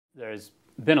There's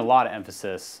been a lot of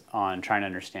emphasis on trying to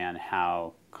understand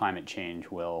how climate change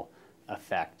will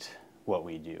affect what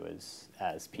we do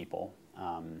as people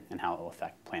and how it will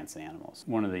affect plants and animals.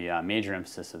 One of the major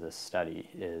emphasis of this study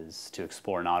is to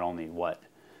explore not only what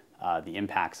the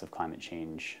impacts of climate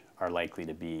change are likely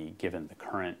to be given the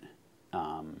current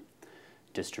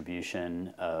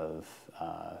distribution of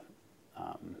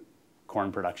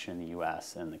corn production in the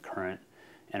U.S. and the current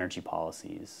energy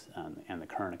policies and the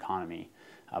current economy,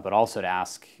 but also to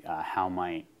ask how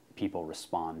might people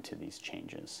respond to these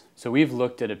changes. So we've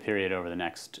looked at a period over the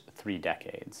next 3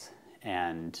 decades,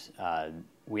 and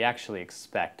we actually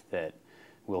expect that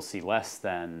we'll see less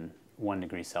than 1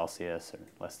 degree Celsius or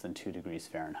less than 2 degrees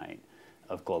Fahrenheit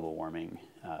of global warming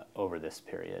over this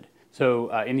period. So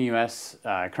in the U.S.,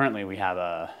 currently we have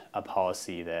a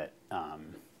policy that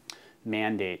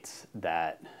mandates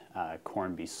that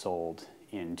corn be sold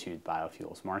into the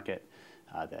biofuels market,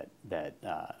 that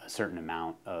a certain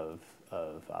amount of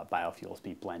biofuels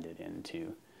be blended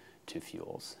into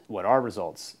fuels. What our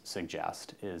results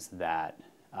suggest is that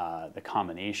the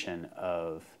combination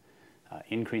of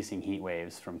increasing heat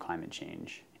waves from climate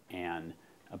change and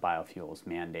a biofuels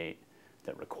mandate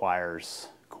that requires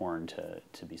corn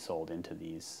to be sold into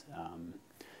these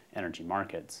energy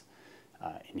markets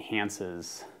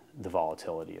enhances the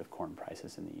volatility of corn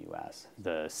prices in the U.S.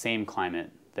 The same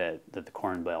climate that the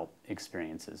Corn Belt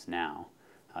experiences now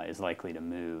is likely to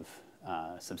move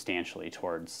substantially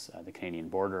towards the Canadian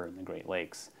border and the Great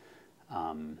Lakes,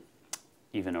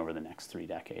 even over the next 3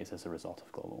 decades as a result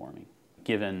of global warming.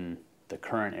 Given the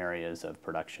current areas of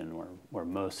production where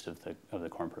most of the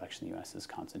corn production in the U.S. is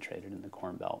concentrated in the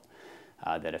Corn Belt,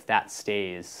 that if that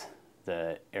stays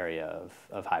the area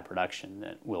of high production,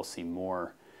 that we'll see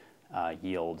more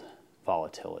yield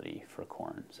volatility for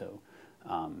corn. So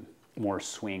more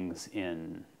swings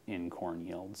in corn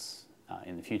yields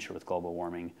in the future with global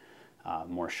warming,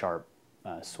 more sharp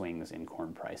swings in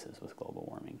corn prices with global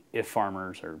warming. If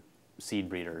farmers or seed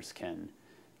breeders can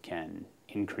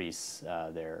increase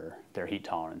their heat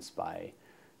tolerance by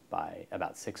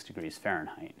about 6 degrees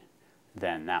Fahrenheit,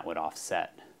 then that would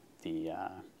offset the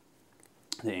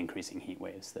increasing heat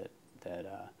waves that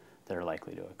are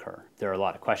likely to occur. There are a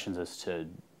lot of questions as to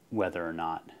whether or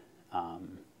not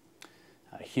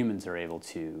humans are able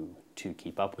to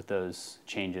keep up with those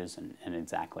changes and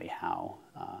exactly how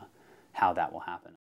that will happen.